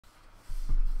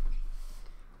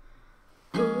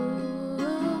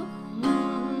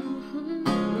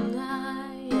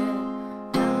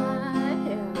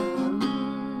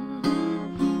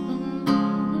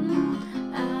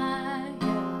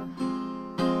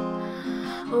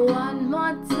One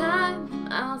more time,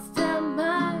 I'll stand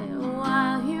by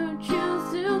while you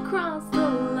choose to cross the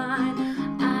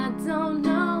line. I don't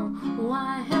know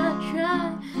why I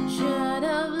tried, should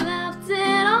have left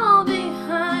it all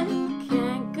behind.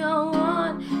 Can't go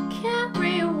on, can't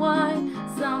rewind,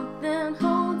 something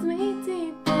holds me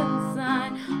deep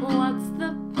inside. What's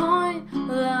the point?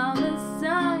 Love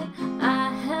aside,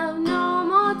 I have no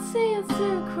more tears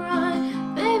to cry.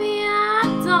 Baby, I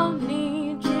don't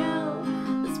need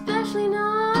you, especially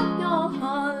not your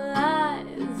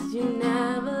lies. You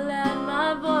never let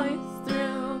my voice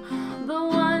through, but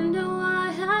wonder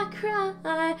why I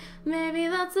cry. Maybe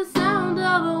that's the sound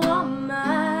of a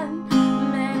woman.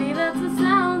 Maybe that's the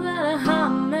sound that a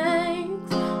heart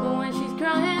makes when she's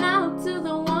crying out to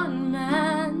the one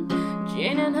man,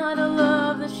 chaining her to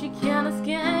love that she can't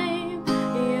escape.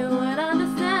 You would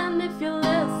understand if you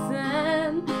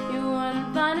listen. You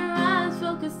wouldn't find her eyes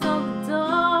focused on the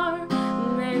door.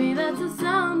 Maybe that's the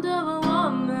sound of a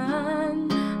woman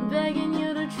begging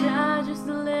you to try just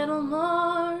a little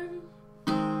more.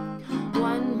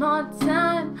 One more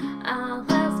time, I'll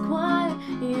ask why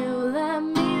you let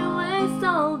me waste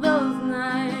all those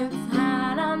nights.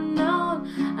 Had I known,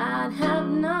 I'd have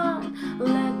not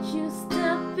let you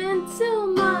step into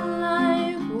my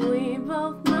life. We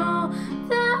both know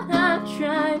that I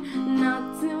tried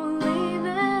not to leave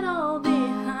it all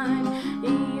behind.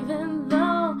 Even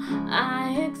though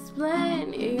I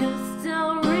explain, you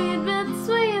still read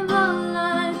between the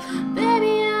lines.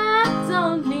 Baby, I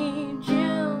don't need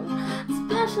you,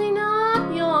 especially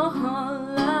not your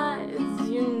lies.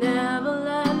 You never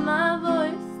let my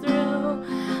voice through,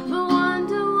 but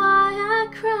wonder why I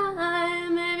cry.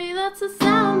 Maybe that's the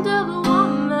sound of a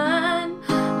woman.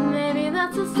 Maybe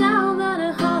that's the sound that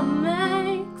a heart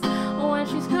makes when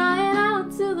she's crying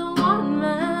out to the one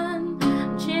man,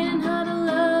 chaining her to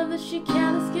love that she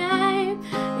can't escape.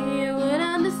 You would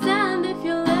understand if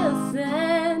you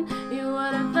listen. You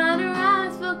wouldn't find her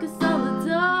eyes focused on the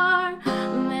door.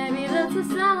 Maybe that's the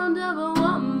sound of a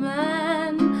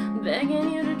woman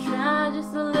begging you to try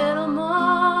just a little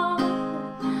more.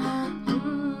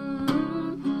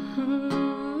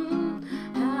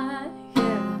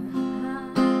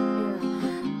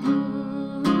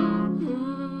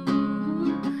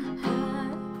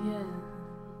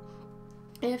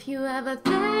 If you ever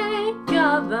think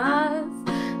of us,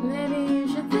 maybe you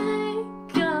should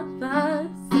think of us.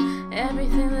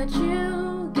 Everything that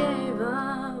you gave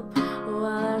up while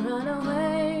I run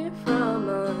away from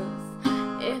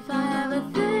us. If I ever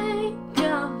think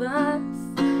of us,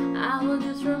 I will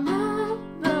just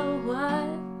remember what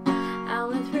I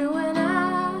went through when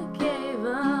I gave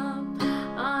up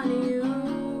on you.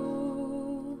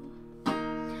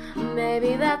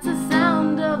 Maybe that's the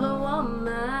sound of a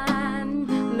woman.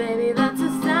 Maybe that's the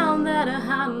sound that a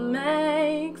heart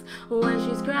makes when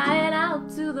she's crying out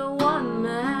to the one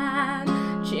man,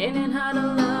 chaining her to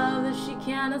love that she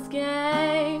can't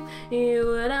escape. You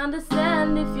would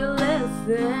understand if you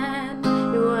listen.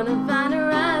 You wouldn't find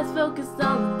her eyes focused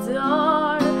on the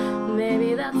door.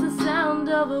 Maybe that's the sound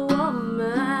of a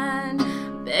woman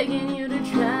begging you